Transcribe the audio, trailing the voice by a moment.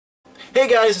Hey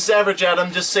guys, it's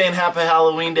AverageAdam, just saying happy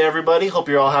Halloween to everybody. Hope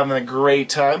you're all having a great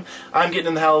time. I'm getting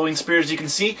in the Halloween spirit, as you can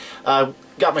see. Got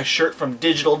my shirt from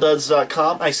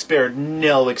digitalduds.com. I spared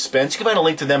no expense. You can find a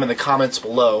link to them in the comments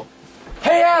below.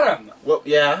 Hey Adam! Well,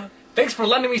 yeah? Thanks for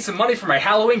lending me some money for my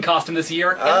Halloween costume this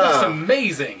year. It looks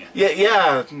amazing.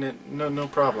 Yeah, no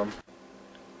problem.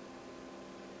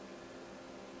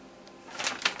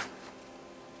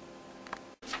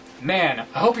 Man,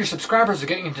 I hope your subscribers are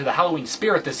getting into the Halloween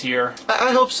spirit this year.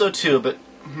 I hope so too, but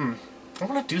I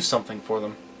want to do something for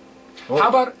them. How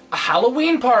about a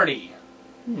Halloween party?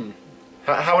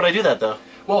 How would I do that, though?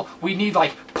 Well, we need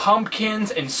like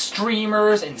pumpkins and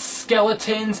streamers and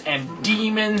skeletons and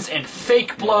demons and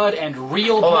fake blood and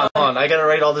real blood. Hold on, I gotta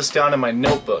write all this down in my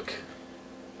notebook.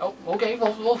 Oh, okay,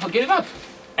 we'll get it up.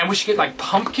 And we should get like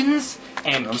pumpkins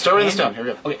and I'm starting this down. Here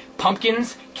we go. Okay,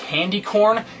 pumpkins, candy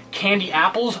corn, candy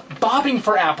apples, bobbing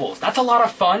for apples. That's a lot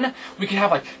of fun. We could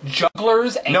have like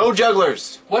jugglers and... No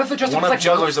jugglers! What if they're dressed up as like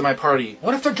jugglers at my party?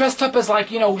 What if they're dressed up as like,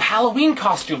 you know, Halloween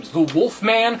costumes? The Wolf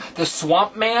Man, the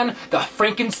Swamp Man, the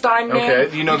Frankenstein Man.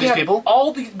 Okay, do you know these people?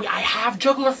 All these. I have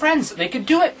juggler friends. They could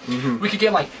do it. We could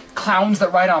get like clowns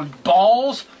that ride on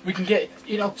balls. We can get,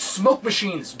 you know, smoke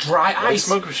machines, dry ice,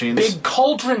 smoke machines, big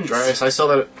cauldrons. Dry ice. I saw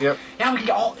that. Yep. Yeah, we can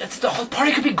get all. The whole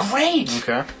party could be great.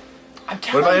 Okay. I'm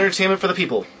telling you. What about entertainment for the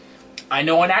people? I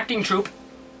know an acting troupe.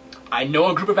 I know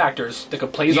a group of actors that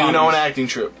could play zombies. You know an acting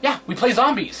troupe? Yeah, we play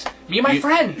zombies. Me and my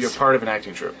friends. You're part of an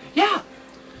acting troupe. Yeah.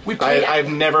 We play. I've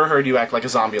never heard you act like a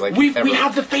zombie like we ever.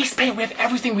 have the face paint. We have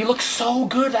everything. We look so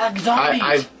good like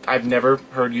zombies. I've never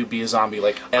heard you be a zombie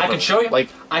like ever. I can show you. Like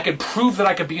I could prove that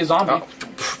I could be a zombie.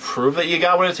 Prove that you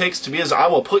got what it takes to be a zombie. I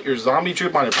will put your zombie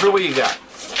troupe on it. Prove what you got.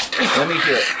 Let me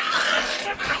hear it.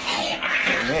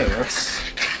 Hey,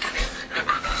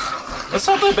 that's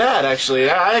not that bad, actually.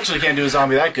 I actually can't do a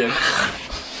zombie that good.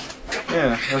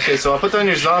 Yeah, okay, so I'll put down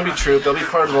your zombie troupe. They'll be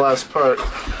part of the last part.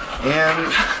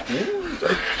 And yeah,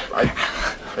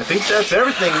 I think that's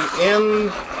everything. And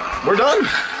we're done.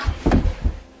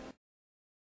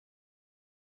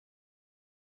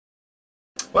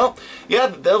 Well,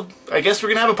 yeah, I guess we're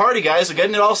gonna have a party, guys. We're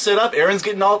getting it all set up. Aaron's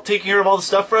taking care of all the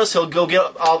stuff for us. He'll go get.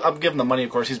 I'll give him the money, of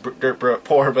course. He's dirt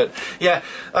poor, but yeah.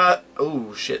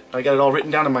 Oh shit! I got it all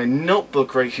written down in my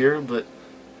notebook right here, but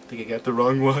I think I got the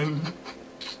wrong one.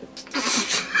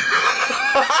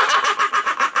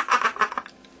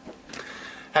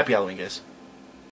 Happy Halloween, guys.